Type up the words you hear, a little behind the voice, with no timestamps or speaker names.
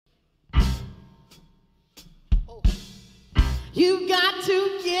You've got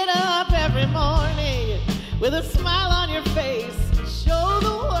to get up every morning with a smile on your face. Show the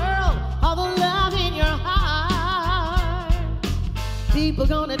world all the love in your heart. People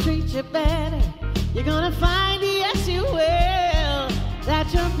gonna treat you better. You're gonna find, yes you will,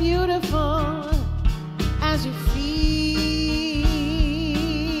 that you're beautiful as you feel.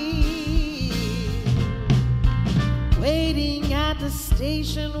 Waiting at the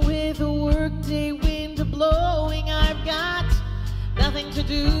station with a workday wind blowing, I've got nothing to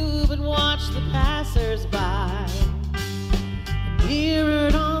do but watch the passers-by.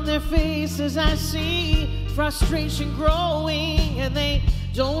 Mirrored on their faces I see frustration growing, and they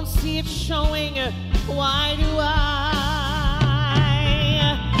don't see it showing. Why do I?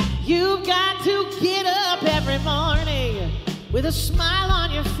 You've got to get up every morning with a smile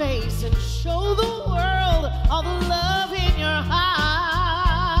on your face and show the world all the love in your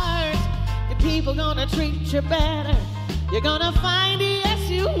heart. Your people gonna treat you better. You're gonna find, yes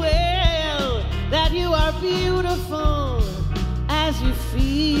you will, that you are beautiful as you feel.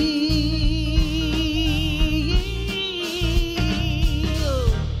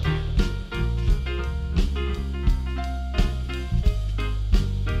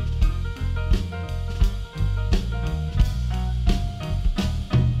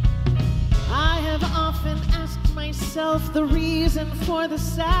 I have often asked myself the reason for the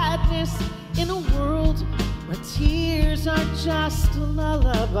sadness in a world where tears are just a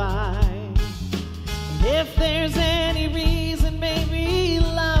lullaby. And if there's any reason, maybe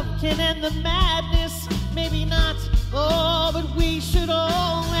love can end the madness. Maybe not, oh, but we should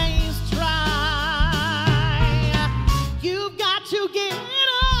always try. You've got to get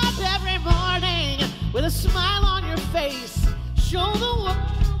up every morning with a smile on your face. Show the world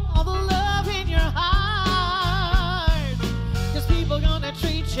all the love in your heart. 'Cause people gonna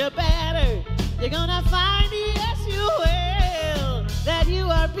treat you better. You're gonna find, yes you will, that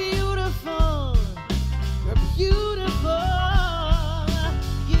you are beautiful. You're beautiful.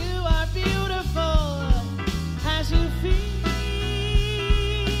 You are beautiful as you feel.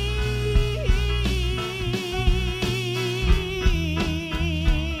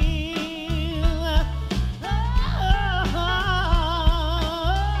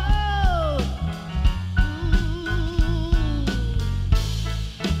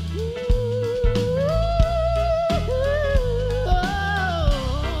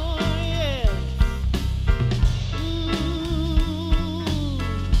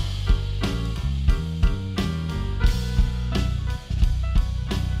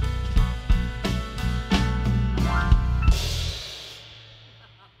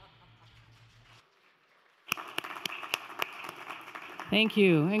 Thank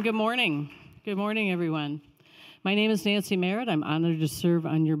you, and good morning. Good morning, everyone. My name is Nancy Merritt. I'm honored to serve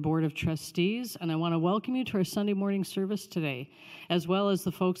on your Board of Trustees, and I want to welcome you to our Sunday morning service today, as well as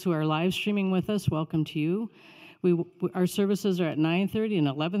the folks who are live streaming with us. Welcome to you. Our services are at 9:30 and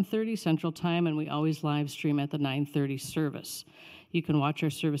 11:30 Central Time, and we always live stream at the 9:30 service. You can watch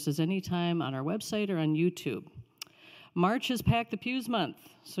our services anytime on our website or on YouTube. March is Pack the Pews month,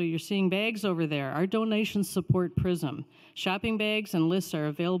 so you're seeing bags over there. Our donations support PRISM. Shopping bags and lists are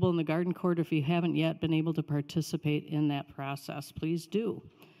available in the garden court if you haven't yet been able to participate in that process. Please do.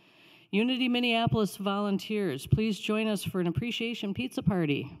 Unity Minneapolis volunteers, please join us for an appreciation pizza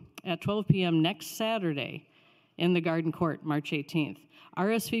party at 12 p.m. next Saturday in the garden court, March 18th.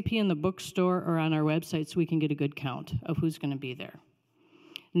 RSVP in the bookstore or on our website so we can get a good count of who's going to be there.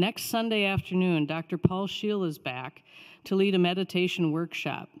 Next Sunday afternoon, Dr. Paul Scheel is back to lead a meditation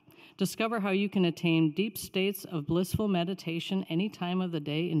workshop. Discover how you can attain deep states of blissful meditation any time of the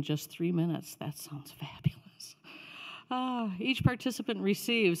day in just 3 minutes. That sounds fabulous. Each participant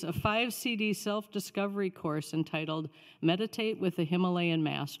receives a 5-CD self-discovery course entitled Meditate with the Himalayan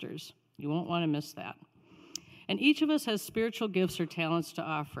Masters. You won't want to miss that. And each of us has spiritual gifts or talents to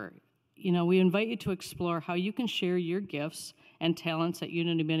offer. You know, we invite you to explore how you can share your gifts and talents at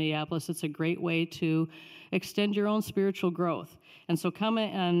Unity Minneapolis. It's a great way to extend your own spiritual growth. And so come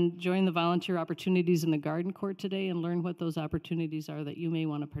and join the volunteer opportunities in the garden court today and learn what those opportunities are that you may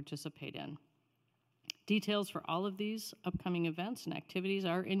want to participate in. Details for all of these upcoming events and activities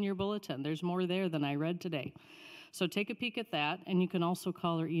are in your bulletin. There's more there than I read today. So take a peek at that, and you can also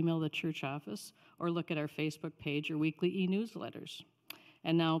call or email the church office or look at our Facebook page or weekly e-newsletters.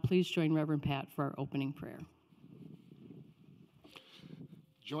 And now please join Reverend Pat for our opening prayer.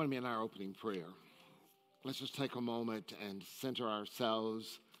 Join me in our opening prayer. Let's just take a moment and center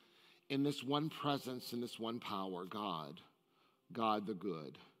ourselves in this one presence, in this one power, God the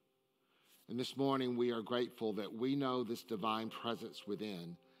good. And this morning we are grateful that we know this divine presence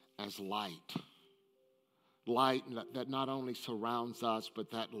within as light. Light that not only surrounds us,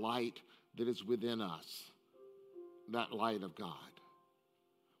 but that light that is within us, that light of God.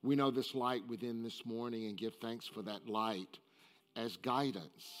 We know this light within this morning and give thanks for that light as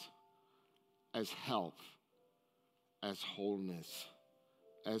guidance, as health, as wholeness,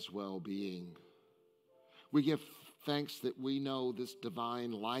 as well-being. We give thanks that we know this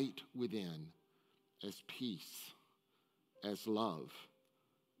divine light within as peace, as love,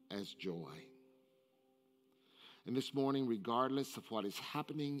 as joy. And this morning, regardless of what is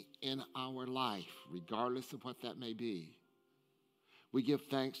happening in our life, regardless of what that may be, we give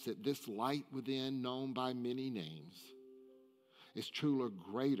thanks that this light within, known by many names, is truly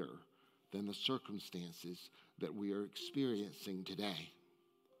greater than the circumstances that we are experiencing today.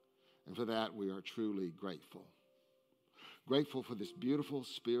 And for that, we are truly grateful. Grateful for this beautiful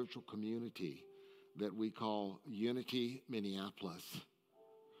spiritual community that we call Unity Minneapolis.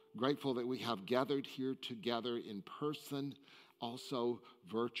 Grateful that we have gathered here together in person, also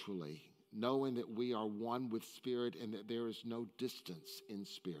virtually, knowing that we are one with Spirit and that there is no distance in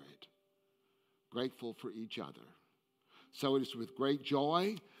Spirit. Grateful for each other. So it is with great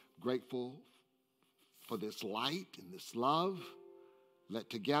joy, grateful for this light and this love, that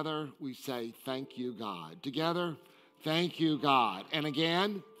together we say, thank you, God. Together, thank you, God. And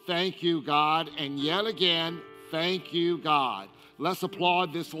again, thank you, God. And yet again, thank you, God. Let's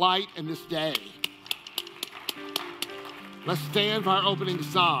applaud this light and this day. Let's stand for our opening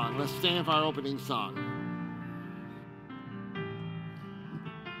song. Let's stand for our opening song.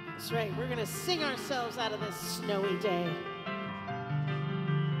 That's right. We're going to sing ourselves out of this snowy day.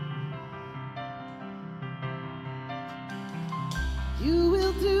 You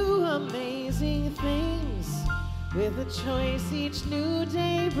will do amazing things with the choice each new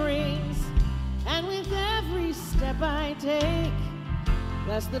day brings. And with every step I take,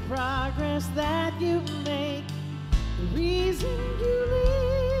 bless the progress that you make. The reason you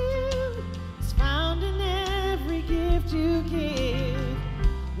live is found in every gift you give.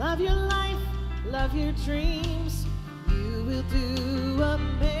 Love your life, love your dreams. You will do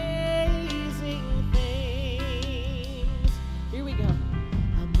amazing things. Here we go.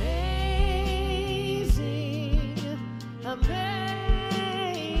 Amazing, amazing.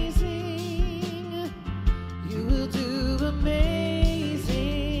 You will do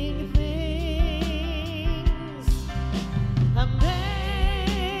amazing things. Amazing,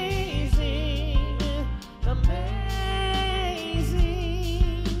 amazing.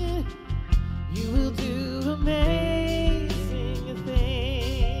 You will do amazing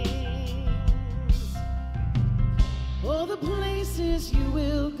things. Oh, the places you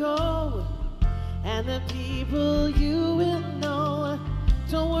will go and the people you will know.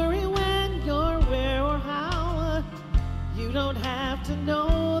 Don't worry when, you're, where, or how. You don't have to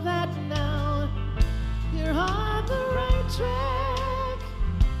know that now. You're on the right track.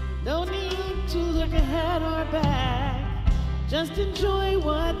 No need to look ahead or back. Just enjoy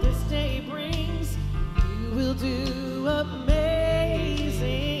what this day brings. You will do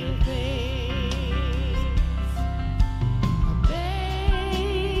amazing things.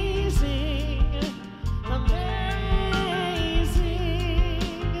 Amazing, amazing.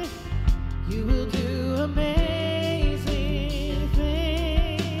 You will do amazing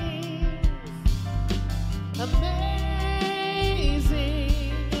things. Amazing,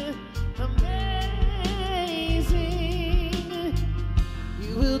 amazing.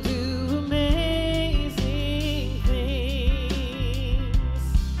 You will do amazing things.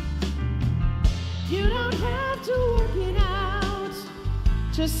 You don't have to work it out.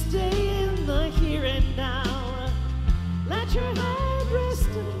 Just stay in the here and now. Let your head rest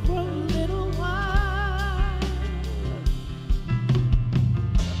and for a little while.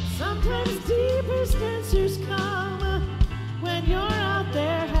 Sometimes deeper answers come when you're out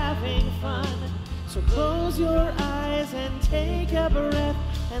there having fun. So close your eyes and take a breath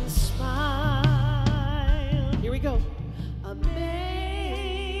and smile. Here we go. Amazing,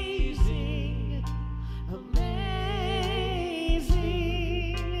 amazing.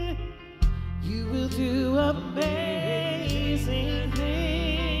 You will do amazing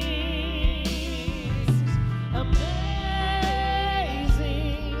things. Amazing,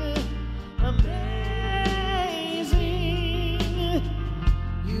 amazing.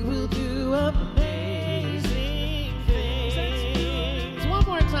 You will do amazing things. One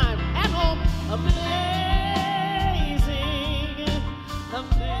more time, at home. Amazing,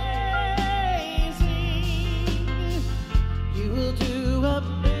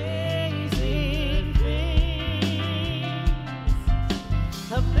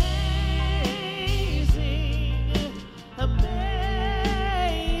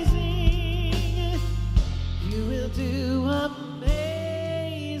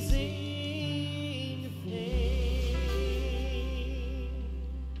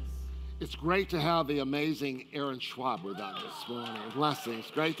 great to have the amazing Aaron Schwab with us this morning. Blessings.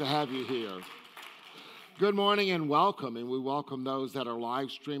 Great to have you here. Good morning and welcome, and we welcome those that are live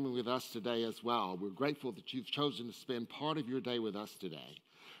streaming with us today as well. We're grateful that you've chosen to spend part of your day with us today.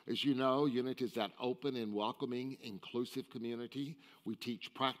 As you know, Unity is that open and welcoming, inclusive community. We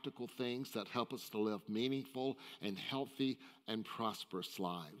teach practical things that help us to live meaningful and healthy and prosperous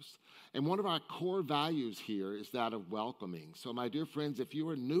lives. And one of our core values here is that of welcoming. So, my dear friends, if you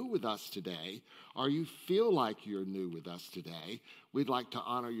are new with us today, or you feel like you're new with us today, we'd like to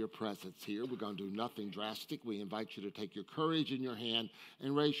honor your presence here. We're going to do nothing drastic. We invite you to take your courage in your hand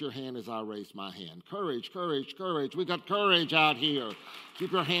and raise your hand as I raise my hand. Courage, courage, courage. We got courage out here.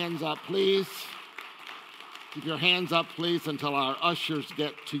 Keep your hands up, please. Keep your hands up, please, until our ushers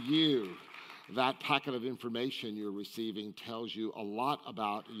get to you. That packet of information you're receiving tells you a lot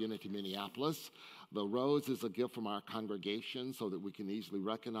about Unity Minneapolis. The rose is a gift from our congregation so that we can easily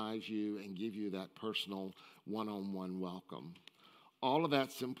recognize you and give you that personal one-on-one welcome. All of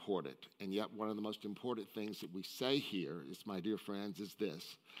that's important, and yet one of the most important things that we say here is, my dear friends, is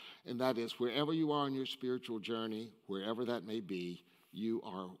this, and that is wherever you are on your spiritual journey, wherever that may be, you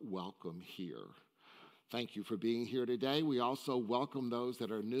are welcome here. Thank you for being here today. We also welcome those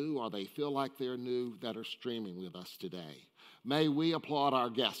that are new or they feel like they're new that are streaming with us today. May we applaud our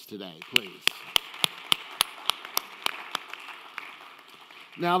guests today, please.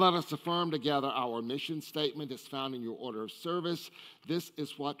 Now let us affirm together our mission statement as found in your order of service. This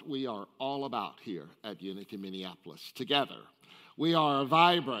is what we are all about here at Unity Minneapolis. Together, we are a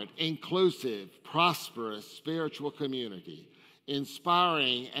vibrant, inclusive, prosperous spiritual community,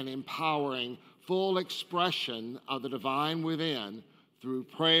 inspiring and empowering full expression of the divine within through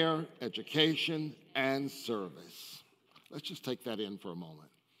prayer, education, and service. Let's just take that in for a moment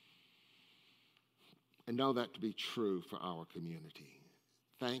and know that to be true for our community.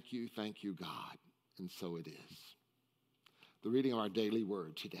 Thank you, God, and so it is. The reading of our daily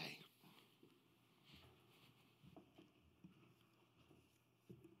word today.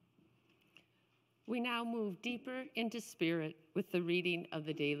 We now move deeper into spirit with the reading of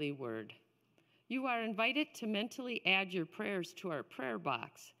the daily word. You are invited to mentally add your prayers to our prayer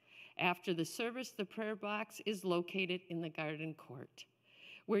box. After the service, the prayer box is located in the garden court,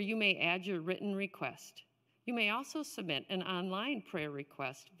 where you may add your written request. You may also submit an online prayer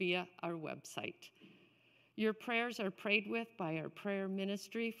request via our website. Your prayers are prayed with by our prayer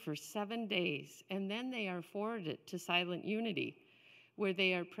ministry for 7 days, and then they are forwarded to Silent Unity, where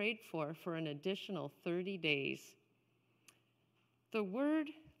they are prayed for an additional 30 days. The word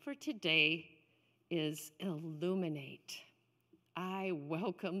for today is illuminate. I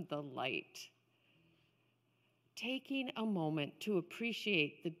welcome the light. Taking a moment to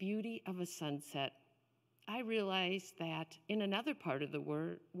appreciate the beauty of a sunset, I realize that in another part of the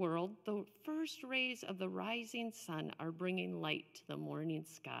world, the first rays of the rising sun are bringing light to the morning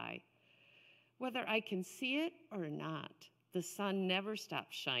sky. Whether I can see it or not, the sun never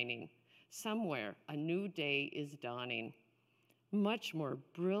stops shining. Somewhere, a new day is dawning. Much more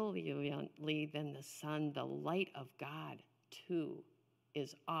brilliantly than the sun, the light of God, too,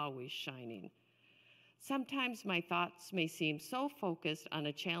 is always shining. Sometimes my thoughts may seem so focused on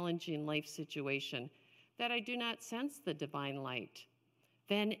a challenging life situation that I do not sense the divine light.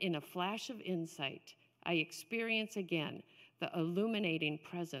 Then, in a flash of insight, I experience again the illuminating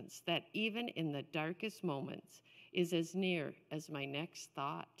presence that even in the darkest moments is as near as my next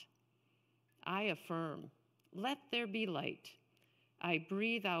thought. I affirm, let there be light. I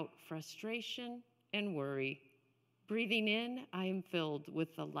breathe out frustration and worry. Breathing in, I am filled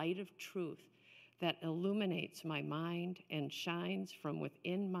with the light of truth that illuminates my mind and shines from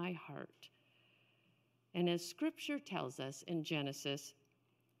within my heart. And as Scripture tells us in Genesis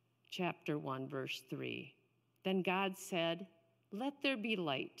chapter 1, verse 3, then God said, let there be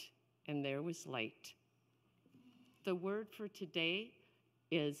light, and there was light. The word for today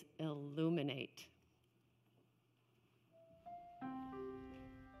is illuminate.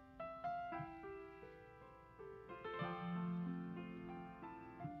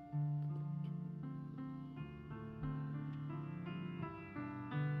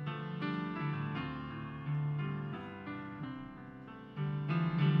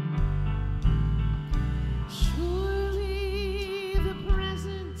 Surely the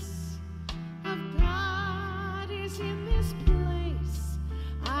presence of God is in this place.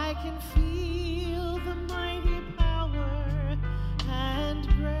 I can feel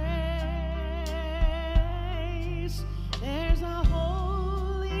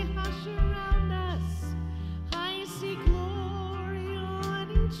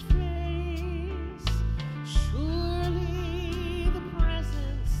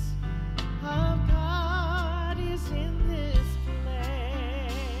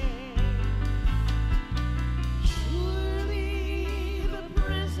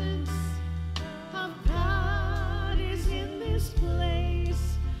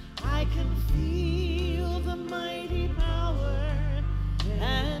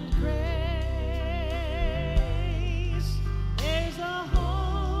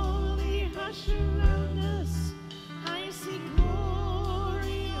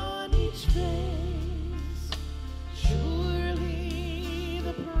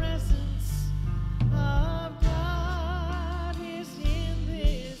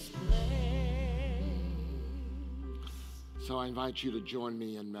So I invite you to join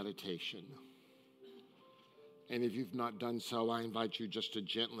me in meditation. And if you've not done so, I invite you just to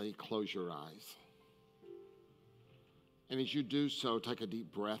gently close your eyes. And as you do so, take a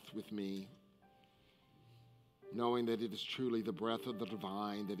deep breath with me, knowing that it is truly the breath of the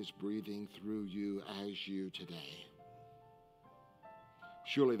divine that is breathing through you as you today.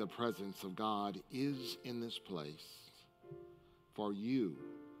 Surely the presence of God is in this place, for you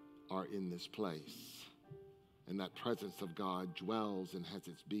are in this place, and that presence of God dwells and has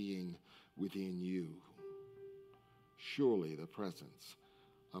its being within you. Surely the presence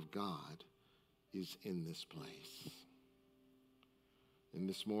of God is in this place. And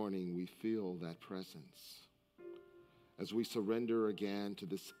this morning we feel that presence as we surrender again to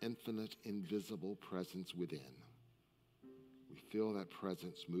this infinite, invisible presence within. We feel that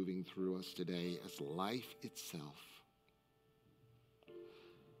presence moving through us today as life itself.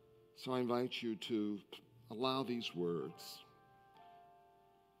 So I invite you to allow these words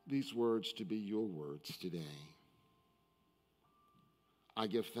to be your words today. I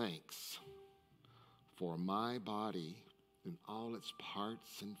give thanks for my body in all its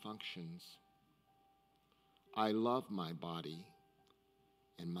parts and functions. I love my body,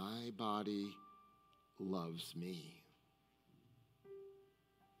 and my body loves me.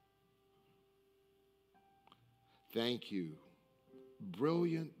 Thank you,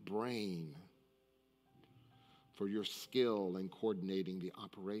 brilliant brain, for your skill in coordinating the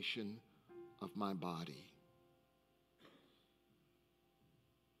operation of my body.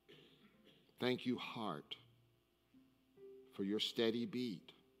 Thank you, heart, for your steady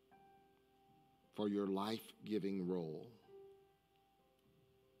beat, for your life-giving role.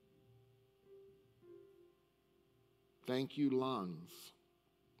 Thank you, lungs,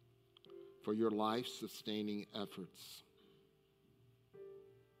 for your life-sustaining efforts.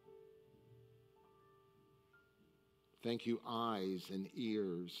 Thank you, eyes and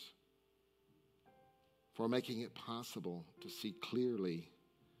ears, for making it possible to see clearly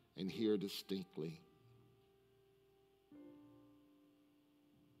and hear distinctly.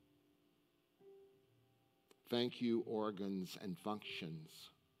 Thank you, organs and functions,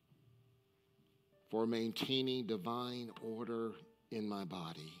 for maintaining divine order in my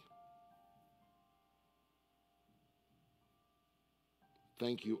body.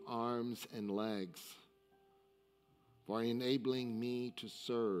 Thank you, arms and legs, for enabling me to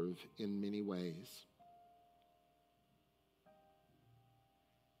serve in many ways.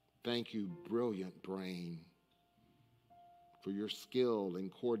 Thank you, brilliant brain, for your skill in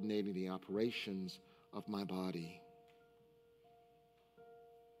coordinating the operations of my body.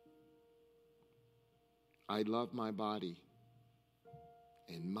 I love my body,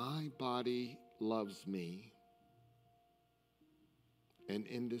 and my body loves me. And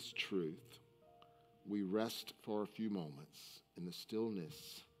in this truth, we rest for a few moments in the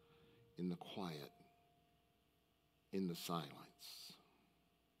stillness, in the quiet, in the silence.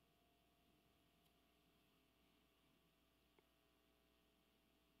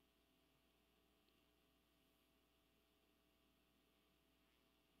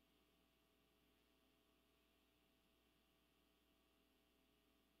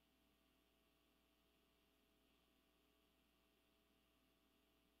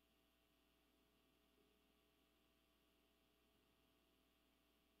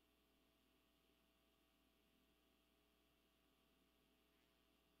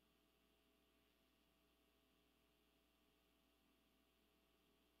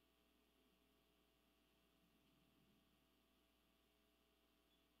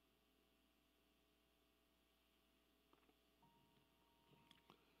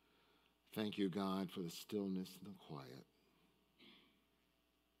 Thank you, God, for the stillness and the quiet.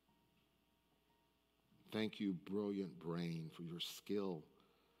 Thank you, brilliant brain, for your skill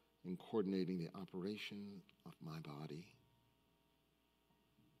in coordinating the operation of my body.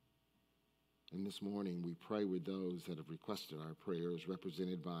 And this morning, we pray with those that have requested our prayers,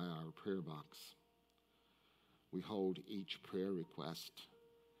 represented by our prayer box. We hold each prayer request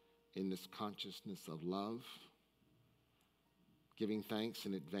in this consciousness of love, giving thanks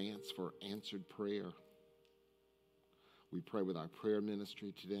in advance for answered prayer. We pray with our prayer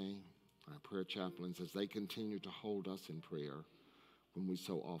ministry today, our prayer chaplains, as they continue to hold us in prayer when we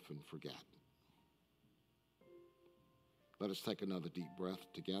so often forget. Let us take another deep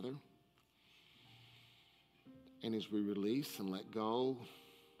breath together. And as we release and let go,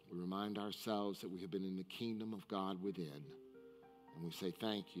 we remind ourselves that we have been in the kingdom of God within. And we say,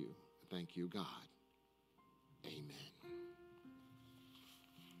 thank you, God. Amen.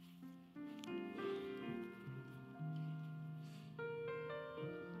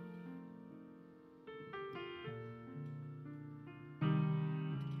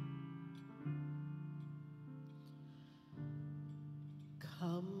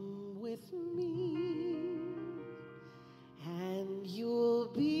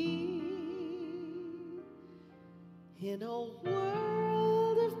 In a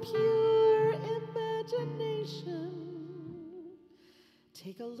world of pure imagination,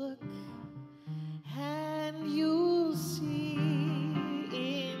 take a look and you'll see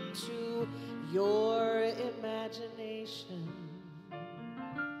into your imagination.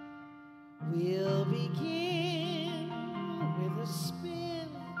 We'll begin with a spin,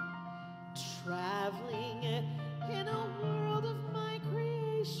 traveling in a world of my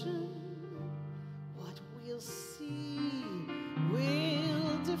creation. What we'll see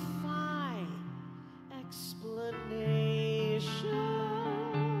will defy explanation.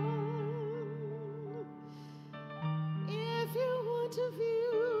 If you want to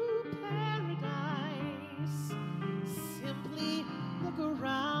view paradise, simply look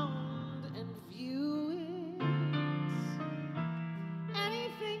around and view it.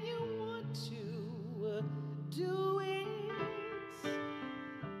 Anything you want to, do it.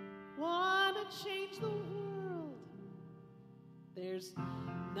 Want to change the world? There's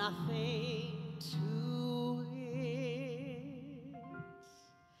nothing to it.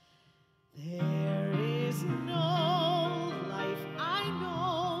 There is no life I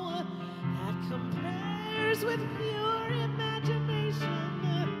know that compares with pure imagination.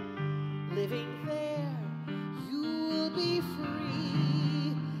 Living there, you'll be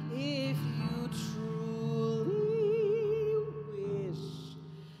free if you truly wish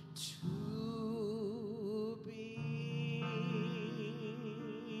to be.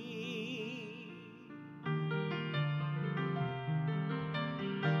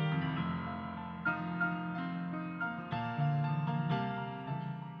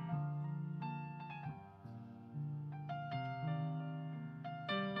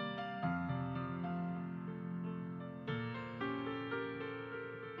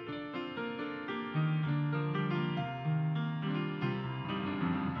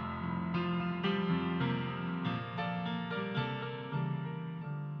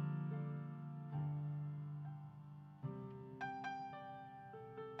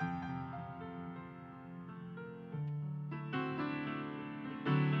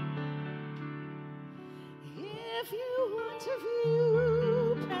 If you want to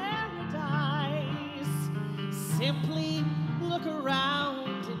view paradise, simply look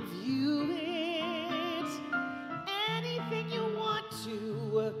around and view it. Anything you want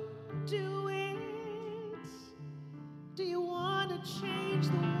to, do it. Do you want to change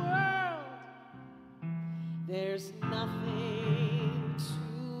the world? There's nothing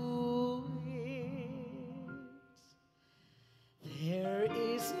to it. There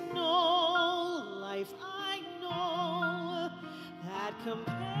is no life I know that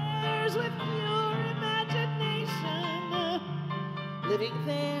compares with your imagination. Living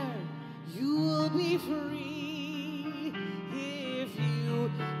there, you'll be free if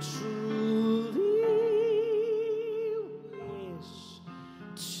you truly wish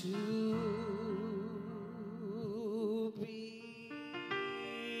to be.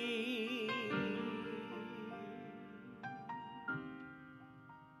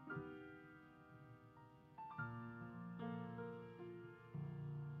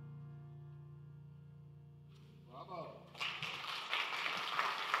 Bravo.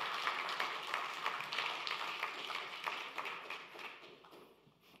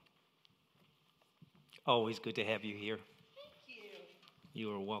 Always good to have you here. Thank you.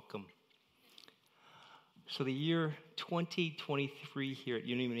 You are welcome. So the year 2023 here at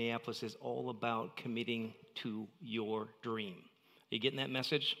Unity Minneapolis is all about committing to your dream. Are you getting that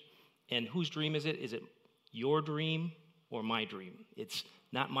message? And whose dream is it? Is it your dream or my dream? It's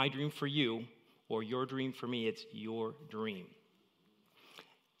not my dream for you or your dream for me. It's your dream.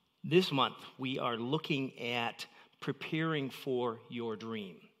 This month, we are looking at preparing for your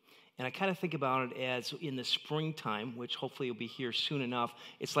dream. And I kind of think about it as in the springtime, which hopefully will be here soon enough,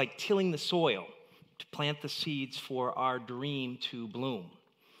 it's like tilling the soil to plant the seeds for our dream to bloom.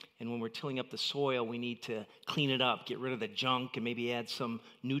 And when we're tilling up the soil, we need to clean it up, get rid of the junk, and maybe add some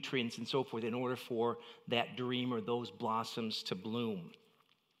nutrients and so forth in order for that dream or those blossoms to bloom.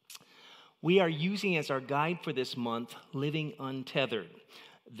 We are using as our guide for this month, Living Untethered,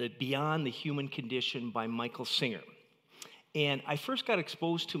 the Beyond the Human Condition by Michael Singer. And I first got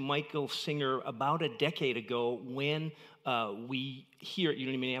exposed to Michael Singer about a decade ago when we here at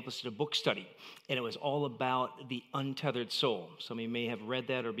Unity Minneapolis did a book study, and it was all about the untethered soul. Some of you may have read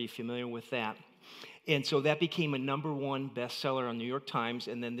that or be familiar with that. And so that became a #1 bestseller on New York Times,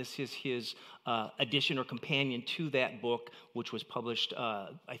 and then this is his addition or companion to that book, which was published,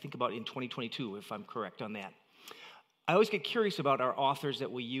 I think about in 2022, if I'm correct on that. I always get curious about our authors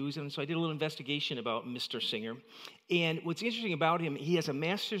that we use, and so I did a little investigation about Mr. Singer. And what's interesting about him, he has a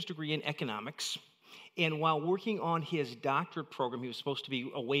master's degree in economics. And while working on his doctorate program, he was supposed to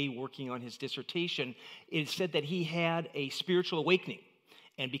be away working on his dissertation, it said that he had a spiritual awakening.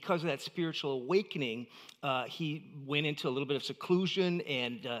 And because of that spiritual awakening, he went into a little bit of seclusion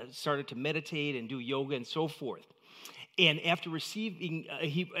and started to meditate and do yoga and so forth. And after receiving,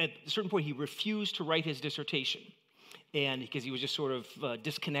 at a certain point, he refused to write his dissertation, and because he was just sort of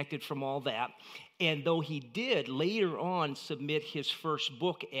disconnected from all that. And though he did later on submit his first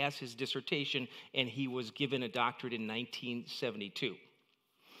book as his dissertation, and he was given a doctorate in 1972.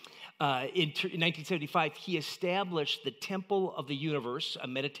 In 1975, he established the Temple of the Universe, a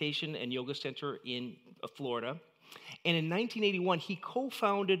meditation and yoga center in Florida. And in 1981, he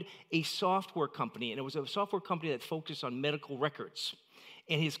co-founded a software company, and it was a software company that focused on medical records.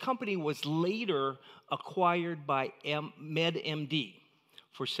 And his company was later acquired by MedMD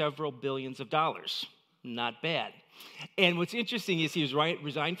for several billions of dollars. Not bad. And what's interesting is he was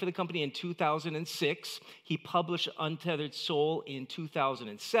resigned for the company in 2006. He published Untethered Soul in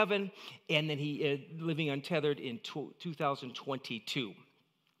 2007, and then he Living Untethered in 2022.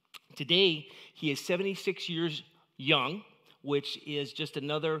 Today, he is 76 years young, which is just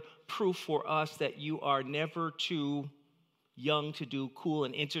another proof for us that you are never too young to do cool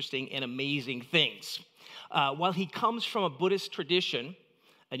and interesting and amazing things. While he comes from a Buddhist tradition,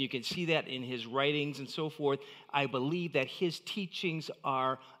 and you can see that in his writings and so forth, I believe that his teachings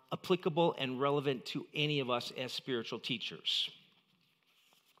are applicable and relevant to any of us as spiritual teachers.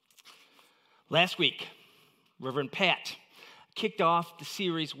 Last week, Reverend Pat kicked off the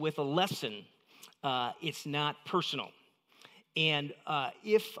series with a lesson, It's Not Personal. And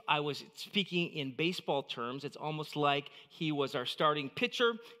if I was speaking in baseball terms, it's almost like he was our starting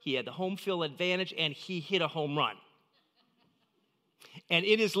pitcher, he had the home field advantage, and he hit a home run. And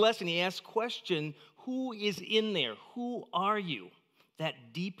in his lesson, he asked question, who is in there? Who are you?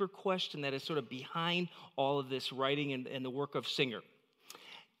 That deeper question that is sort of behind all of this writing and the work of Singer.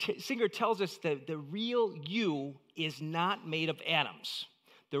 Singer tells us that the real you is not made of atoms.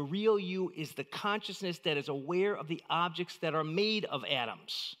 The real you is the consciousness that is aware of the objects that are made of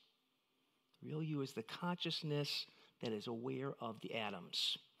atoms. The real you is the consciousness that is aware of the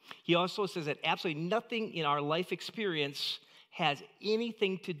atoms. He also says that absolutely nothing in our life experience has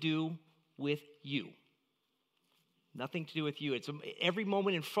anything to do with you. Nothing to do with you. Every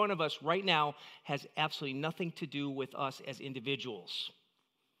moment in front of us right now has absolutely nothing to do with us as individuals.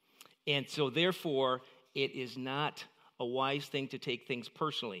 And so therefore, it is not a wise thing to take things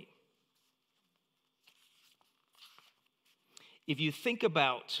personally. If you think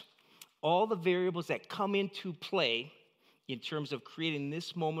about all the variables that come into play in terms of creating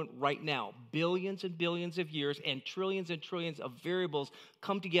this moment right now, billions and billions of years and trillions of variables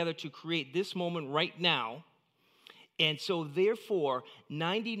come together to create this moment right now. And so therefore,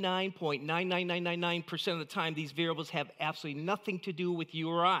 99.99999% of the time, these variables have absolutely nothing to do with you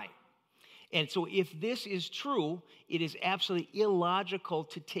or I. And so if this is true, it is absolutely illogical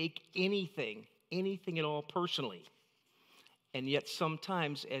to take anything at all personally. And yet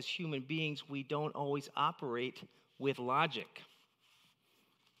sometimes as human beings, we don't always operate with logic.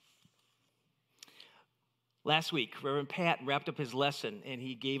 Last week, Reverend Pat wrapped up his lesson, and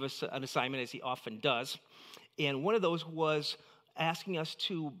he gave us an assignment, as he often does. And one of those was asking us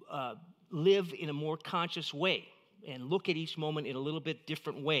to live in a more conscious way and look at each moment in a little bit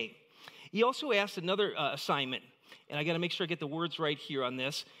different way. He also asked another assignment, and I got to make sure I get the words right here on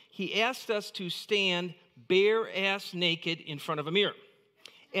this. He asked us to stand bare-ass naked in front of a mirror,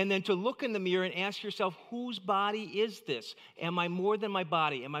 and then to look in the mirror and ask yourself, whose body is this? Am I more than my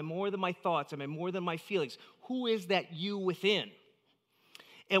body? Am I more than my thoughts? Am I more than my feelings? Who is that you within?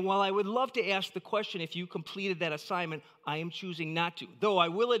 And while I would love to ask the question if you completed that assignment, I am choosing not to, though I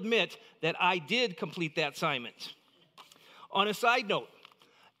will admit that I did complete that assignment. On a side note,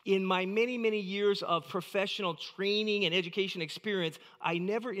 in my many, many years of professional training and education experience, I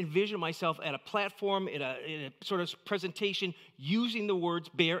never envisioned myself at a platform, in a sort of presentation, using the words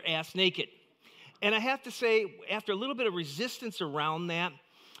bare-ass naked. And I have to say, after a little bit of resistance around that,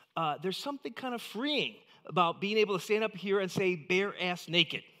 there's something kind of freeing about being able to stand up here and say bare-ass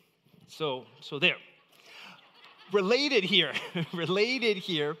naked. So there. Related here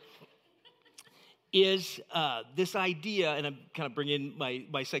is this idea, and I'm kind of bringing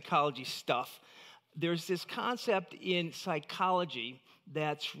my psychology stuff. There's this concept in psychology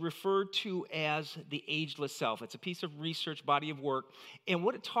that's referred to as the ageless self. It's a piece of research, body of work. And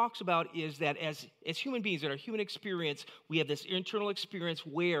what it talks about is that as human beings, in our human experience, we have this internal experience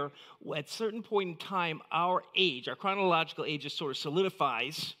where at a certain point in time, our age, our chronological age just sort of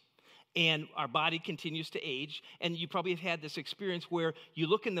solidifies, and our body continues to age. And you probably have had this experience where you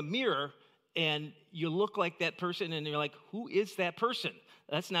look in the mirror and you look like that person, and you're like, who is that person?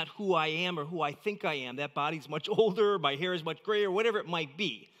 That's not who I am or who I think I am. That body's much older, my hair is much grayer, whatever it might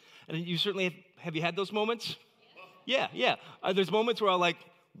be. And you certainly have you had those moments? Yeah. There's moments where I'm like,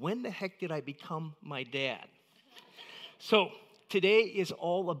 when the heck did I become my dad? So today is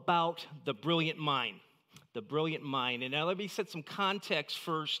all about the brilliant mind. The brilliant mind. And now let me set some context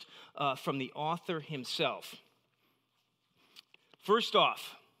first from the author himself. First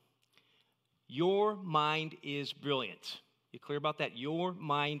off, your mind is brilliant. You clear about that? Your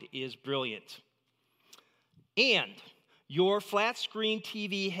mind is brilliant. And your flat screen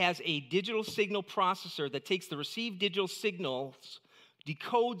TV has a digital signal processor that takes the received digital signals,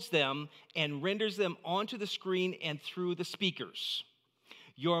 decodes them, and renders them onto the screen and through the speakers.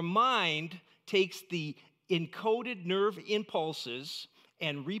 Your mind takes the encoded nerve impulses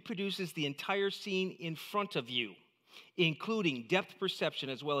and reproduces the entire scene in front of you, including depth perception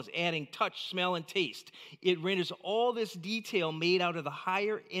as well as adding touch, smell, and taste. It renders all this detail made out of the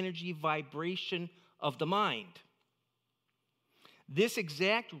higher energy vibration of the mind. This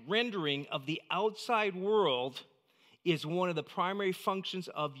exact rendering of the outside world is one of the primary functions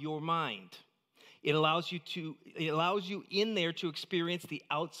of your mind. It allows you in there to experience the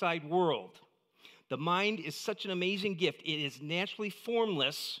outside world. The mind is such an amazing gift. It is naturally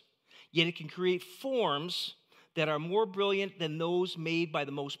formless, yet it can create forms that are more brilliant than those made by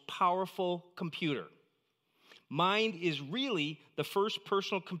the most powerful computer. Mind is really the first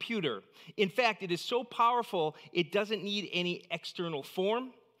personal computer. In fact, it is so powerful, it doesn't need any external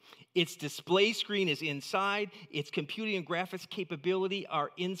form. Its display screen is inside. Its computing and graphics capability are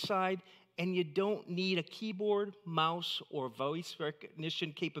inside. And you don't need a keyboard, mouse, or voice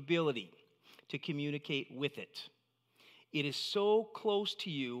recognition capability to communicate with it. It is so close to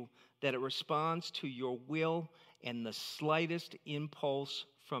you that it responds to your will and the slightest impulse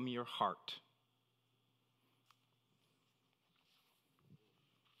from your heart.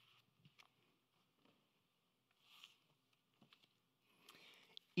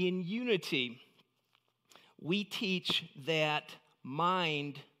 In Unity, we teach that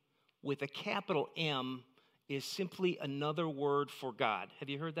mind with a capital M is simply another word for God. Have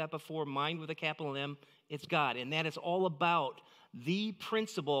you heard that before? Mind with a capital M, it's God. And that is all about the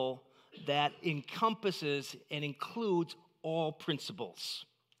principle that encompasses and includes all principles.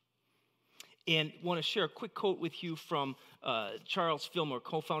 And I want to share a quick quote with you from Charles Fillmore,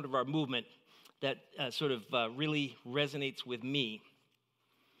 co-founder of our movement, that really resonates with me.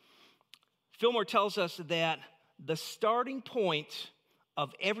 Fillmore tells us that the starting point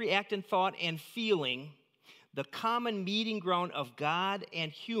of every act and thought and feeling, the common meeting ground of God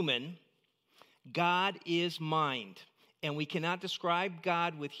and human, God is mind. And we cannot describe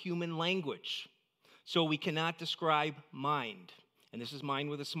God with human language. So we cannot describe mind. And this is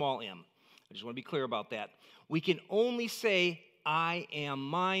mind with a small m. I just want to be clear about that. We can only say, I am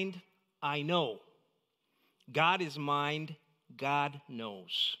mind, I know. God is mind, God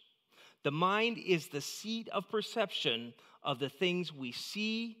knows. The mind is the seat of perception of the things we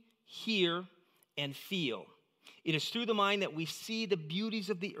see, hear, and feel. It is through the mind that we see the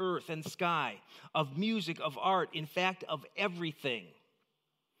beauties of the earth and sky, of music, of art, in fact, of everything.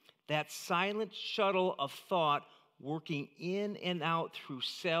 That silent shuttle of thought working in and out through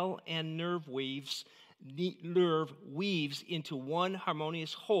cell and nerve weaves into one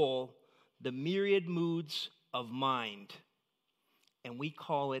harmonious whole, the myriad moods of mind. And we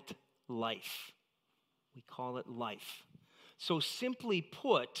call it life. We call it life. So simply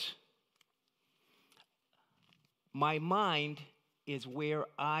put, my mind is where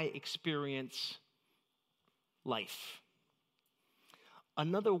I experience life.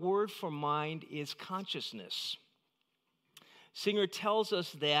 Another word for mind is consciousness. Singer tells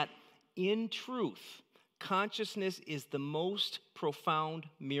us that in truth, consciousness is the most profound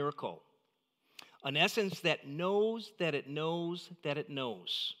miracle. An essence that knows that it knows that it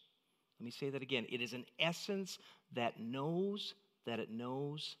knows. Let me say that again. It is an essence that knows that it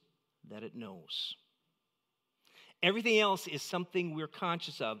knows that it knows. Everything else is something we're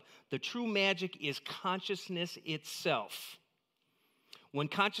conscious of. The true magic is consciousness itself. When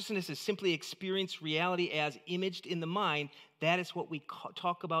consciousness is simply experienced reality as imaged in the mind, that is what we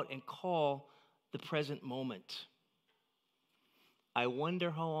talk about and call the present moment. I wonder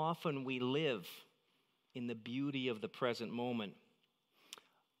how often we live in the beauty of the present moment.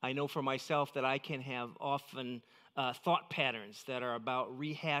 I know for myself that I can have often thought patterns that are about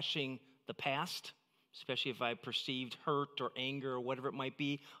rehashing the past, especially if I perceived hurt or anger or whatever it might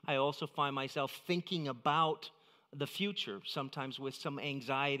be. I also find myself thinking about the future, sometimes with some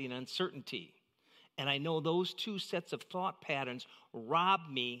anxiety and uncertainty. And I know those two sets of thought patterns rob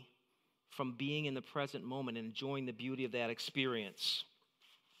me from being in the present moment and enjoying the beauty of that experience.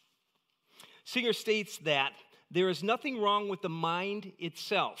 Singer states that there is nothing wrong with the mind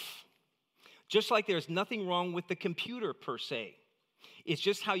itself, just like there's nothing wrong with the computer per se. It's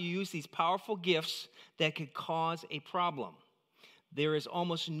just how you use these powerful gifts that could cause a problem. There is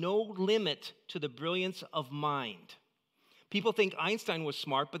almost no limit to the brilliance of mind. People think Einstein was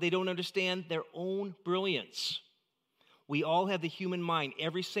smart, but they don't understand their own brilliance. We all have the human mind,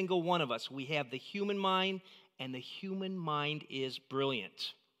 every single one of us. We have the human mind, and the human mind is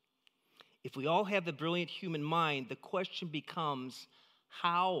brilliant. If we all have the brilliant human mind, the question becomes,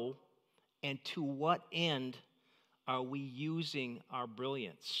 how and to what end are we using our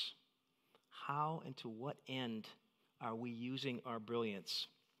brilliance? How and to what end are we using our brilliance?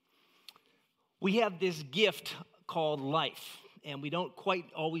 We have this gift called life, and we don't quite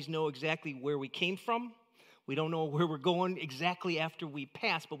always know exactly where we came from. We don't know where we're going exactly after we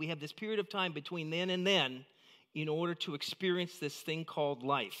pass, but we have this period of time between then and then in order to experience this thing called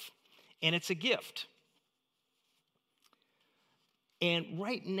life. And it's a gift. And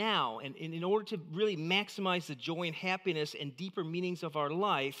right now, and in order to really maximize the joy and happiness and deeper meanings of our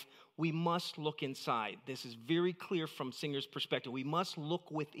life, we must look inside. This is very clear from Singer's perspective. We must look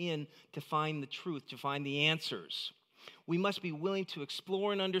within to find the truth, to find the answers. We must be willing to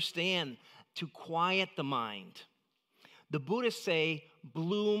explore and understand, to quiet the mind. The Buddhists say,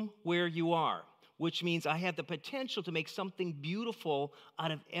 bloom where you are, which means I have the potential to make something beautiful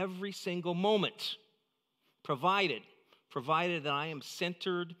out of every single moment, provided that I am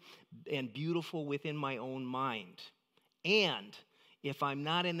centered and beautiful within my own mind. And if I'm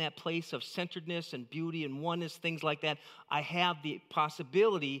not in that place of centeredness and beauty and oneness, things like that, I have the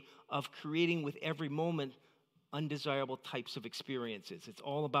possibility of creating with every moment undesirable types of experiences. It's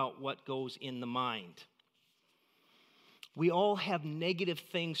all about what goes in the mind. We all have negative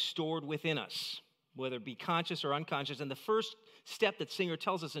things stored within us, whether it be conscious or unconscious. And the first step that Singer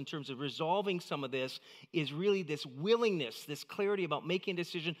tells us in terms of resolving some of this is really this willingness, this clarity about making a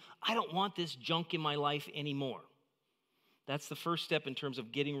decision. I don't want this junk in my life anymore. That's the first step in terms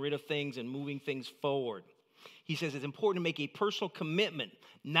of getting rid of things and moving things forward. He says it's important to make a personal commitment,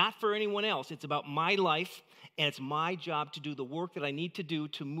 not for anyone else. It's about my life, and it's my job to do the work that I need to do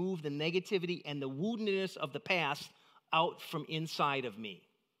to move the negativity and the woundedness of the past out from inside of me.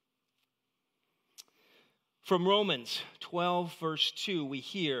 From Romans 12, verse 2, we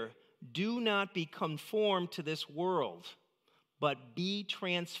hear, do not be conformed to this world, but be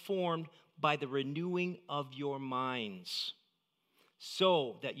transformed by the renewing of your minds,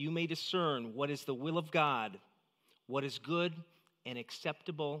 so that you may discern what is the will of God, what is good and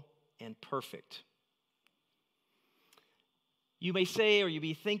acceptable and perfect. You may say, or you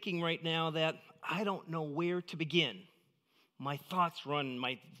be thinking right now that I don't know where to begin. My thoughts run,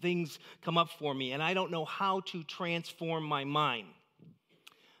 my things come up for me, and I don't know how to transform my mind.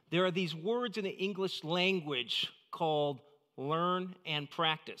 There are these words in the English language called learn and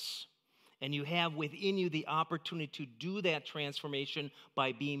practice. And you have within you the opportunity to do that transformation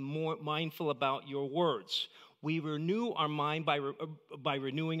by being more mindful about your words. We renew our mind by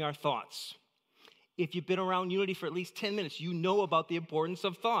renewing our thoughts. If you've been around Unity for at least 10 minutes, you know about the importance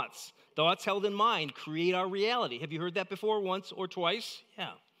of thoughts. Thoughts held in mind create our reality. Have you heard that before, once or twice?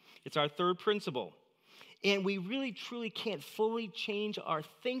 Yeah. It's our third principle. And we really, truly can't fully change our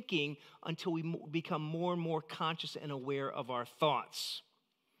thinking until we become more and more conscious and aware of our thoughts.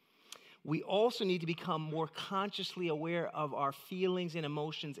 We also need to become more consciously aware of our feelings and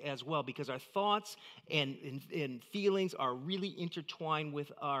emotions as well, because our thoughts and feelings are really intertwined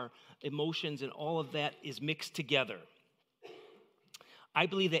with our emotions, and all of that is mixed together. I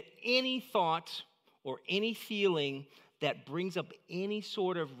believe that any thought or any feeling that brings up any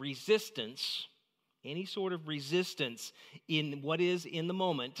sort of resistance in what is in the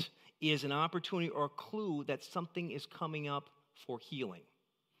moment is an opportunity or a clue that something is coming up for healing.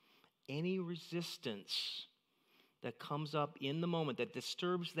 Any resistance that comes up in the moment that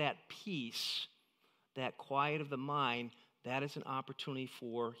disturbs that peace, that quiet of the mind, that is an opportunity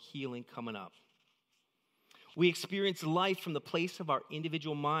for healing coming up. We experience life from the place of our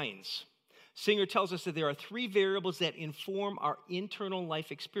individual minds. Singer tells us that there are three variables that inform our internal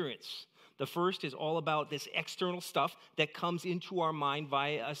life experience. The first is all about this external stuff that comes into our mind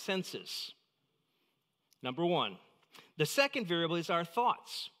via our senses. Number one. The second variable is our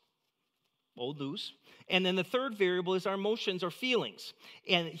thoughts. Old news. And then the third variable is our emotions or feelings.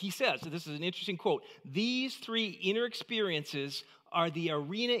 And he says, this is an interesting quote, these three inner experiences are the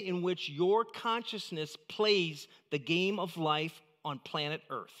arena in which your consciousness plays the game of life on planet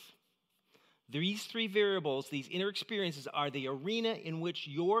Earth. These three variables, these inner experiences, are the arena in which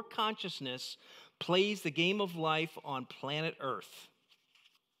your consciousness plays the game of life on planet Earth.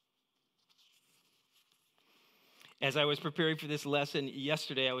 As I was preparing for this lesson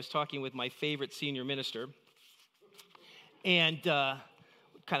yesterday, I was talking with my favorite senior minister and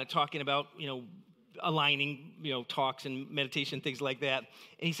kind of talking about, aligning, talks and meditation, things like that.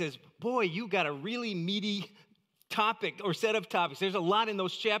 And he says, boy, you got a really meaty topic or set of topics. There's a lot in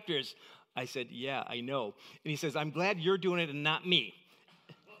those chapters. I said, yeah, I know. And he says, I'm glad you're doing it and not me.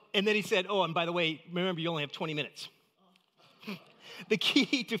 And then he said, oh, and by the way, remember, you only have 20 minutes. The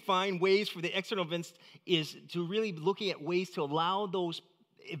key to find ways for the external events is to really looking at ways to allow those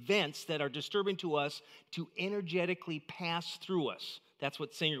events that are disturbing to us to energetically pass through us. That's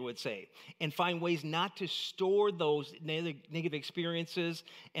what Singer would say. And find ways not to store those negative experiences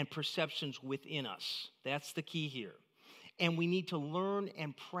and perceptions within us. That's the key here. And we need to learn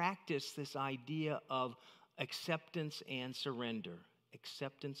and practice this idea of acceptance and surrender.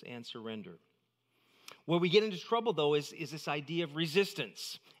 Acceptance and surrender. Where we get into trouble, though, is this idea of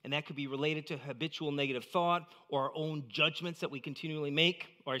resistance. And that could be related to habitual negative thought or our own judgments that we continually make,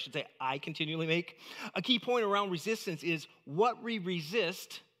 or I should say I continually make. A key point around resistance is what we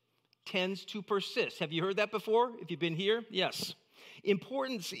resist tends to persist. Have you heard that before? If you've been here? Yes.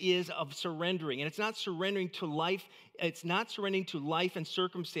 Importance is of surrendering, and it's not surrendering to life. It's not surrendering to life and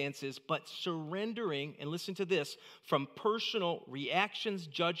circumstances, but surrendering, and listen to this, from personal reactions,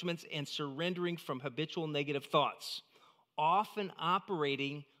 judgments, and surrendering from habitual negative thoughts, often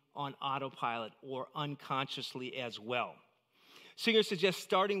operating on autopilot or unconsciously as well. Singer suggests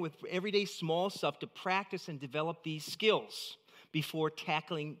starting with everyday small stuff to practice and develop these skills before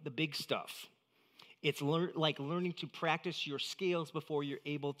tackling the big stuff. It's like learning to practice your scales before you're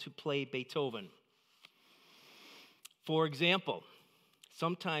able to play Beethoven. For example,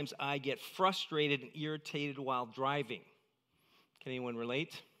 sometimes I get frustrated and irritated while driving. Can anyone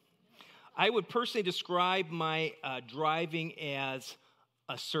relate? I would personally describe my driving as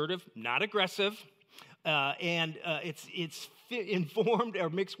assertive, not aggressive, and it's informed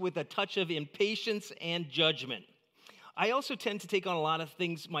or mixed with a touch of impatience and judgment. I also tend to take on a lot of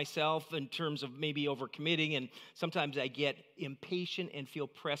things myself in terms of maybe overcommitting, and sometimes I get impatient and feel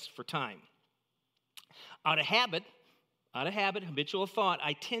pressed for time. Out of habit, habitual thought,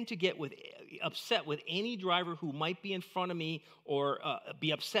 I tend to get upset with any driver who might be in front of me or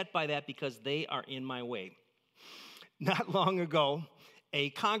be upset by that because they are in my way. Not long ago, a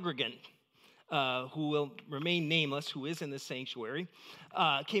congregant who will remain nameless, who is in this sanctuary,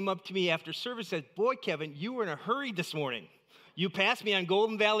 came up to me after service and said, boy, Kevin, you were in a hurry this morning. You passed me on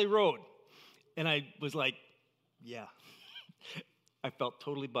Golden Valley Road. And I was like, yeah. I felt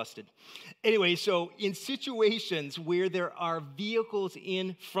totally busted. Anyway, so in situations where there are vehicles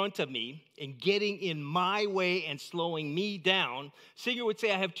in front of me and getting in my way and slowing me down, Singer would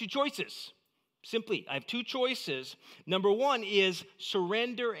say I have two choices. Simply, I have two choices. Number one is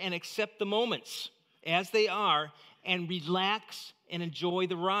surrender and accept the moments as they are and relax and enjoy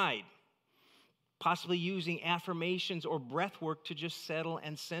the ride. Possibly using affirmations or breath work to just settle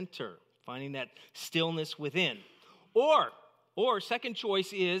and center, finding that stillness within. Or second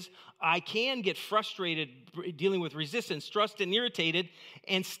choice is I can get frustrated dealing with resistance, stressed and irritated,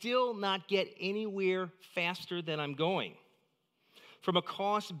 and still not get anywhere faster than I'm going. From a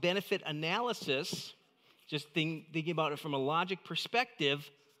cost-benefit analysis, just thinking about it from a logic perspective,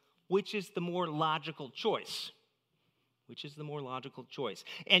 which is the more logical choice? Which is the more logical choice?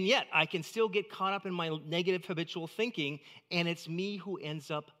 And yet, I can still get caught up in my negative habitual thinking, and it's me who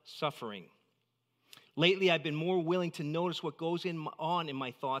ends up suffering. Lately, I've been more willing to notice what goes on in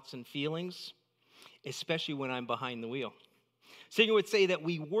my thoughts and feelings, especially when I'm behind the wheel. Singer would say that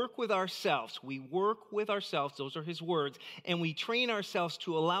we work with ourselves, those are his words, and we train ourselves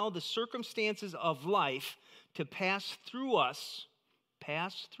to allow the circumstances of life to pass through us.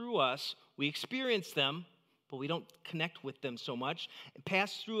 We experience them, but we don't connect with them so much.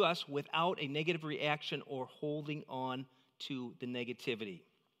 Pass through us without a negative reaction or holding on to the negativity.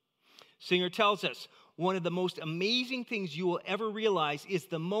 Singer tells us, one of the most amazing things you will ever realize is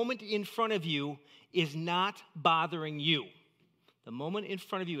the moment in front of you is not bothering you. The moment in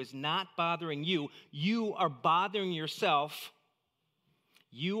front of you is not bothering you. You are bothering yourself.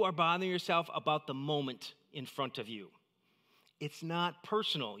 You are bothering yourself about the moment in front of you. It's not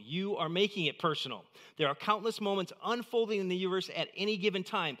personal. You are making it personal. There are countless moments unfolding in the universe at any given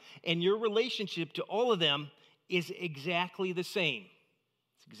time, and your relationship to all of them is exactly the same.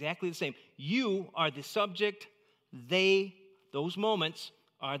 It's exactly the same. You are the subject. Those moments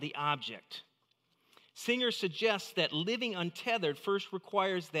are the object. Singer suggests that living untethered first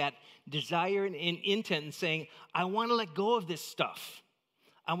requires that desire and intent in saying, I want to let go of this stuff.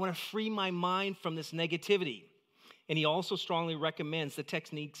 I want to free my mind from this negativity. And he also strongly recommends the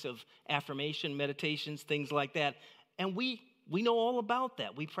techniques of affirmation, meditations, things like that. And we know all about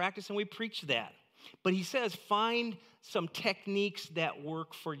that. We practice and we preach that. But he says, find some techniques that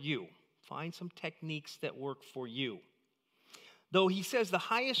work for you. Find some techniques that work for you. Though he says the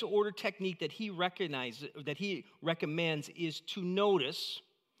highest order technique that he recommends is to notice,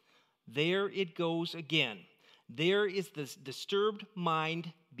 there it goes again. There is this disturbed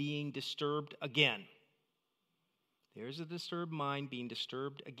mind being disturbed again. There's a disturbed mind being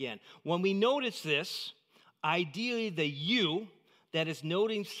disturbed again. When we notice this, ideally the you that is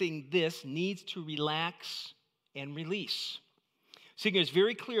noticing this needs to relax and release. Singer is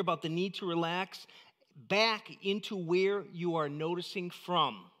very clear about the need to relax back into where you are noticing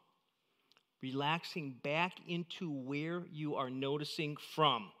from. Relaxing back into where you are noticing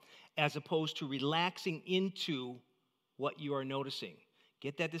from, as opposed to relaxing into what you are noticing.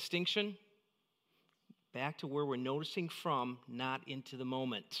 Get that distinction? Back to where we're noticing from, not into the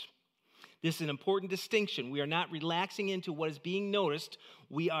moment. This is an important distinction. We are not relaxing into what is being noticed.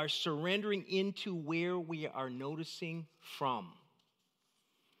 We are surrendering into where we are noticing from.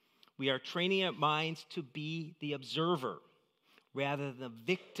 We are training our minds to be the observer rather than the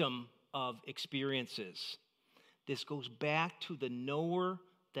victim of experiences. This goes back to the knower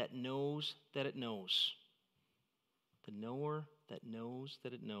that knows that it knows. The knower that knows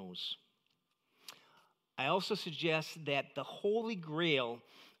that it knows. I also suggest that the holy grail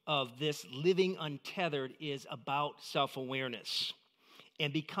of this living untethered is about self-awareness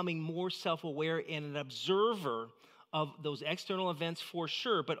and becoming more self-aware and an observer of those external events for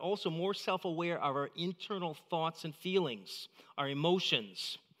sure, but also more self-aware of our internal thoughts and feelings, our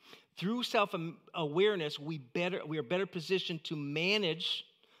emotions. Through self-awareness, we are better positioned to manage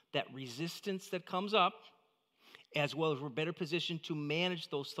that resistance that comes up, as well as we're better positioned to manage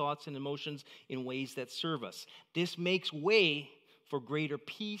those thoughts and emotions in ways that serve us. This makes way for greater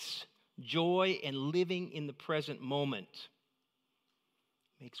peace, joy, and living in the present moment.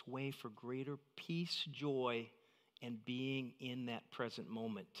 Makes way for greater peace, joy, and being in that present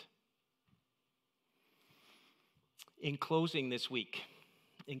moment. In closing this week,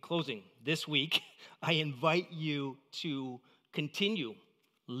 I invite you to continue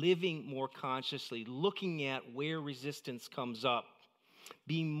living more consciously, looking at where resistance comes up,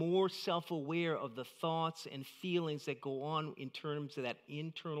 being more self-aware of the thoughts and feelings that go on in terms of that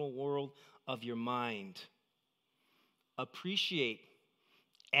internal world of your mind. Appreciate,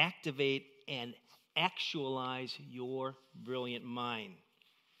 activate, and actualize your brilliant mind.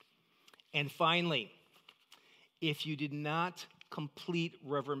 And finally, if you did not complete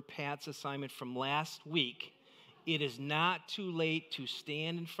Reverend Pat's assignment from last week, it is not too late to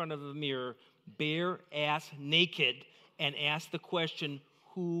stand in front of a mirror, bare ass naked, and ask the question,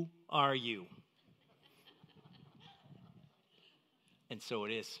 who are you? And so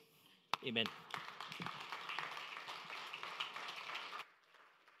it is. Amen.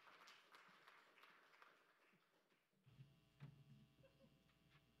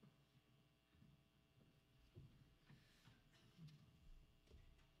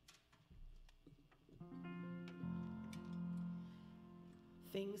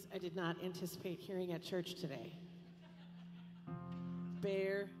 Things I did not anticipate hearing at church today.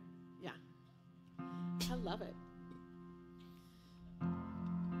 Bear, yeah. I love it.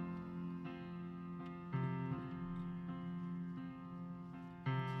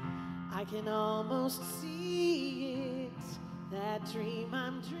 I can almost see it, that dream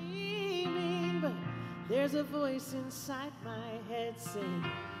I'm dreaming, but there's a voice inside my head saying,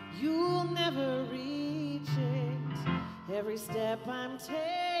 you'll never reach it. Every step I'm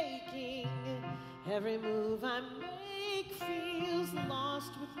taking, every move I make feels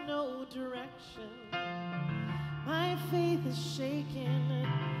lost with no direction. My faith is shaken,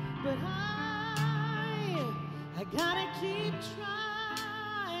 but I gotta keep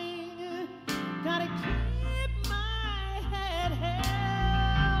trying, gotta keep my head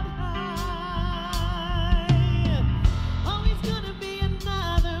held high. Always gonna be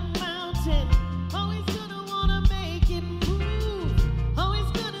another mountain, always gonna wanna make it move, always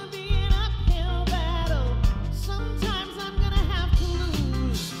gonna be an uphill battle. Sometimes I'm gonna have to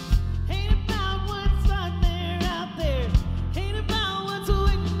lose. Ain't about what's out there, ain't about what's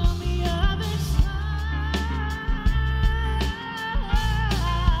waiting on the other side.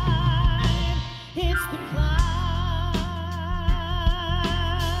 It's the climb.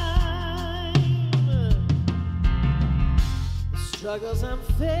 The struggles I'm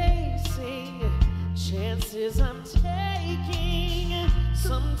facing chances I'm taking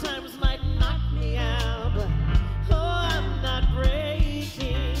sometimes might knock me out, but oh, I'm not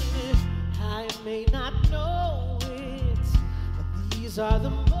breaking. I may not know it, but these are the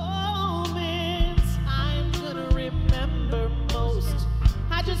moments I'm gonna remember most.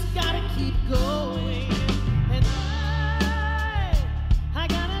 I just gotta keep going, and I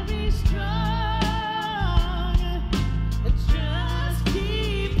gotta be strong and just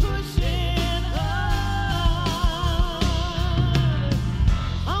keep pushing on.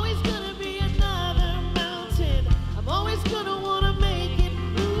 Always gonna be another mountain. I'm always gonna wanna make it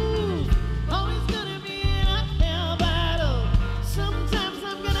move. Always gonna be an uphill battle. Sometimes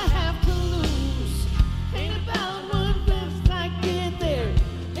I'm gonna have to lose. Ain't about what best I get there.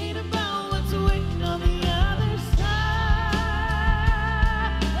 Ain't about what's waiting on the other side.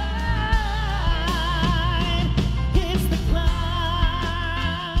 It's the climb.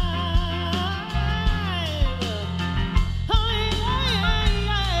 Oh,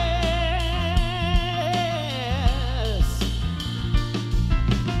 yes.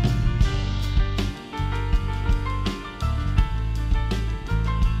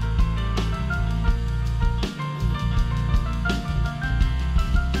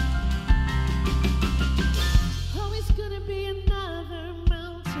 Always gonna be another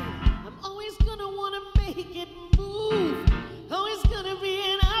mountain. I'm always gonna wanna make it move. Always gonna be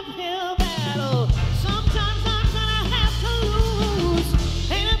an uphill battle. Sometimes I'm gonna have to lose.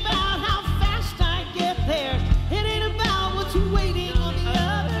 Ain't about how fast I get there. It ain't about what's waiting on the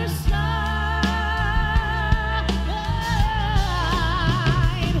other side.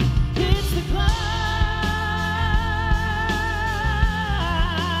 It's the climb.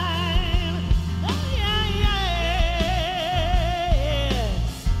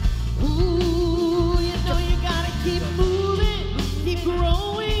 Ooh, you know you gotta keep moving, keep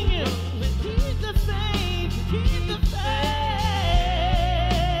growing, keep the faith, keep the faith.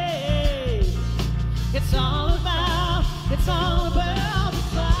 It's all about the climb. It's all about the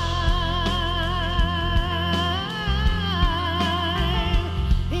climb.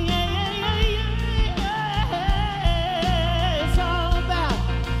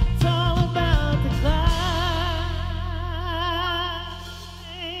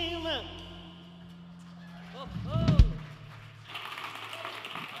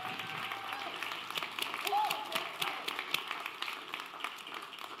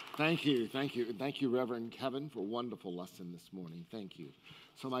 Thank you, thank you. Thank you, Reverend Kevin, for a wonderful lesson this morning. Thank you.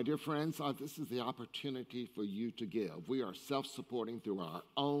 So, my dear friends, this is the opportunity for you to give. We are self-supporting through our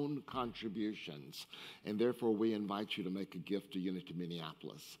own contributions, and therefore we invite you to make a gift to Unity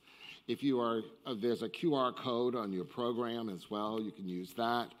Minneapolis. If you are, there's a QR code on your program as well. You can use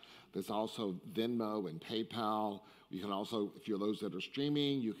that. There's also Venmo and PayPal. You can also, if you're those that are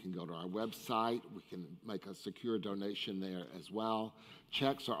streaming, you can go to our website. We can make a secure donation there as well.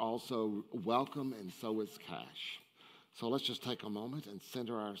 Checks are also welcome, and so is cash. So let's just take a moment and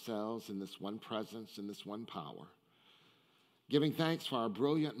center ourselves in this one presence, in this one power. Giving thanks for our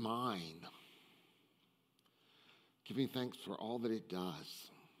brilliant mind. Giving thanks for all that it does.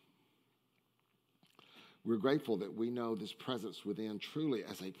 We're grateful that we know this presence within truly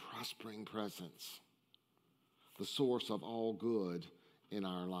as a prospering presence, the source of all good in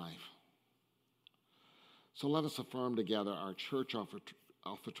our life. So let us affirm together our church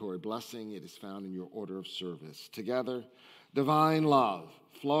offertory blessing. It is found in your order of service. Together, divine love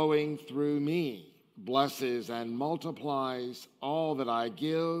flowing through me blesses and multiplies all that I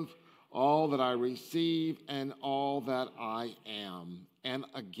give, all that I receive, and all that I am. And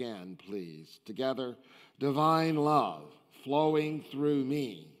again, please, together, divine love flowing through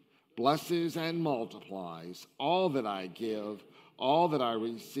me blesses and multiplies all that I give, all that I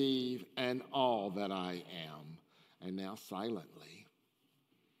receive, and all that I am. And now silently.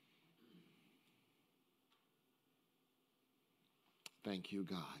 Thank you,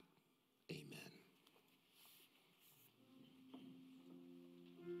 God. Amen.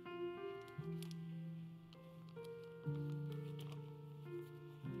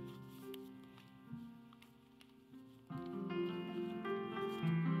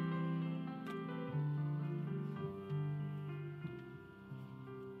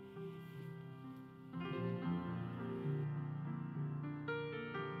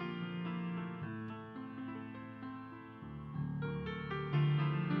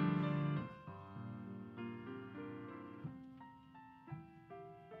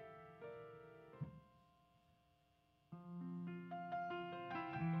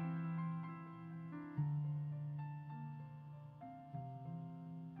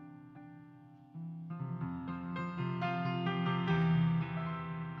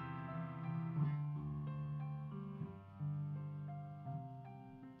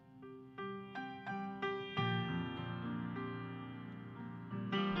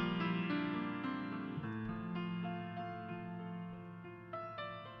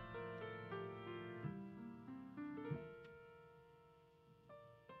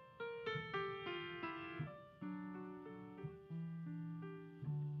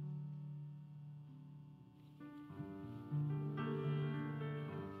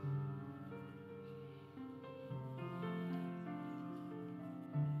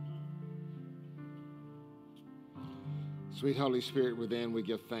 Sweet Holy Spirit, within, we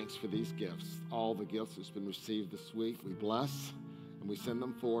give thanks for these gifts, all the gifts that's been received this week. We bless and we send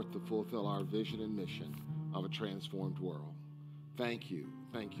them forth to fulfill our vision and mission of a transformed world. Thank you,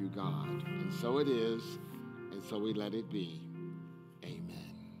 God. And so it is, and so we let it be.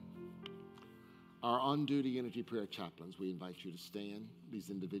 Amen. Our on-duty Unity Prayer chaplains, we invite you to stand. These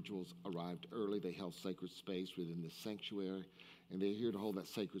individuals arrived early. They held sacred space within this sanctuary, and they're here to hold that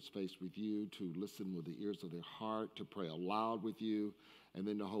sacred space with you, to listen with the ears of their heart, to pray aloud with you, and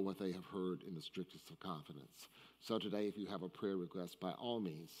then to hold what they have heard in the strictest of confidence. So today, if you have a prayer request, by all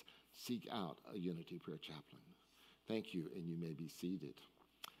means, seek out a Unity Prayer chaplain. Thank you, and you may be seated.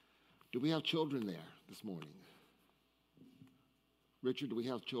 Do we have children there this morning? Richard, do we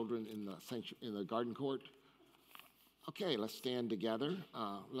have children in the garden court? Okay, let's stand together.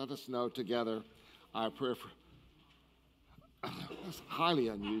 Let us know together our prayer for... It's highly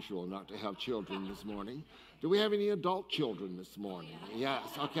unusual not to have children this morning. Do we have any adult children this morning? Yes,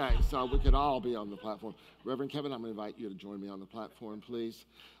 okay, so we could all be on the platform. Reverend Kevin, I'm going to invite you to join me on the platform, please.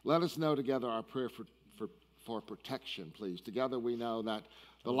 Let us know together our prayer for protection, please. Together we know that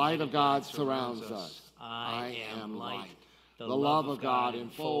the light of God surrounds us. I am light. The love of God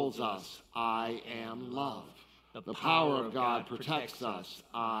enfolds us. I am love. The power of God protects us.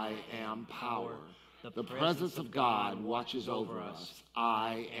 I am power. The presence of God watches over us.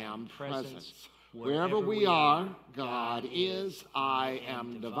 I am presence. Wherever we are, God is. I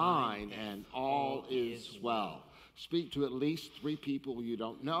am divine, and all is well. Speak to at least 3 people you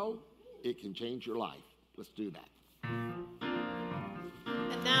don't know. It can change your life. Let's do that.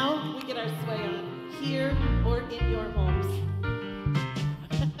 And now we get our sway on here or in your homes.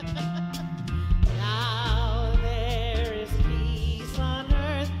 Now there is peace on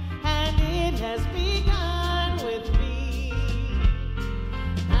earth, and it has begun with me.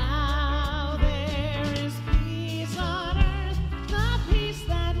 Now there is peace on earth, the peace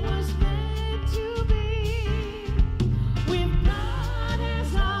that was meant to be. With God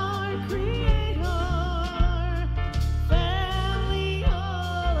as our Creator, family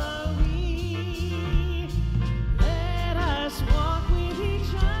all are we. Let us walk with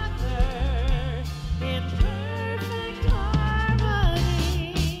each other in perfect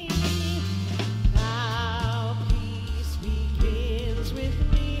harmony. Now peace begins with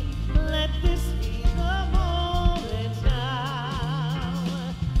me. Let this be the moment now.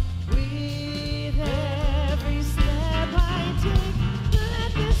 With every step I take,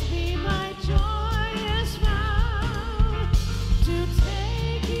 let this be my joyous vow. To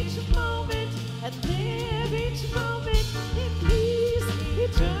take each moment and live each moment in peace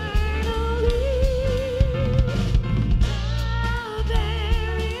eternally. Now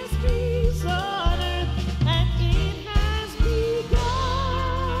there is peace on earth, and it has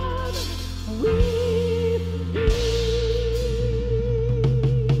begun with me.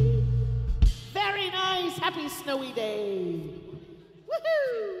 Very nice. Happy snowy day.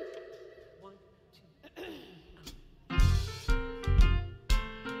 Woohoo!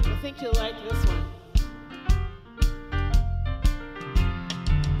 I think you'll like this one.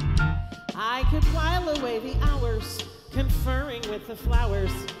 I could while away the hours, conferring with the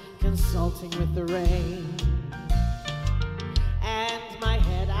flowers, consulting with the rain. And my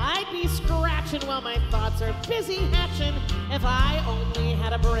head I'd be scratching while my thoughts are busy hatching. If I only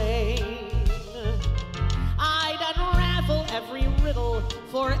had a brain, I'd unravel every riddle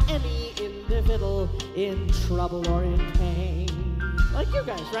for any individual in trouble or in pain. Like you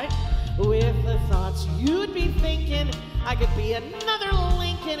guys, right? With the thoughts you'd be thinking, I could be another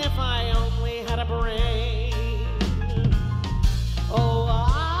Lincoln if I only had a brain. Oh,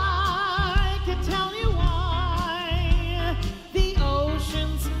 I could tell you why the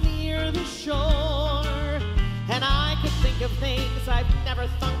ocean's near the shore, and I could think of things I've never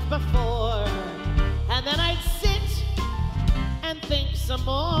thunk before, and then I'd sit and think some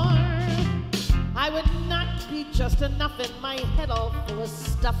more. I would not be just enough in my head all full of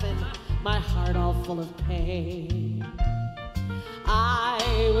stuffing, my heart all full of pain. I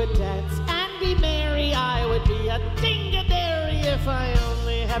would dance and be merry, I would be a ding-a-dairy if I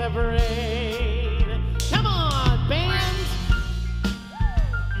only had a brain. Come on, band!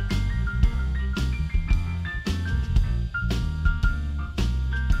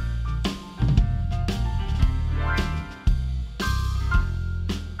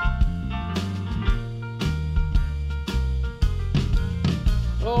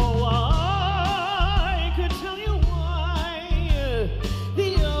 Oh, I could tell you why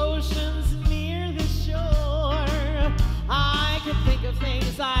the ocean's near the shore. I could think of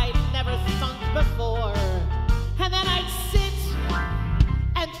things I'd never thunk before, and then I'd sit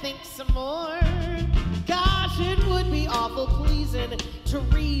and think some more. Gosh, it would be awful awful pleasing to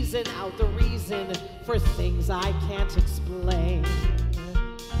reason out the reason for things I can't explain.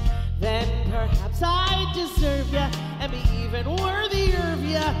 Then perhaps I'd deserve ya and be even worthier of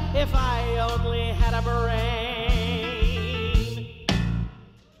ya if I only had a brain.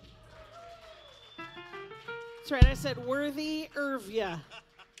 That's right, I said worthy of ya.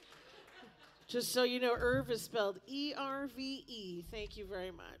 Just so you know, Irv is spelled E-R-V-E. Thank you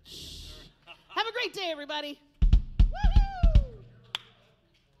very much. Have a great day, everybody. Woo-hoo!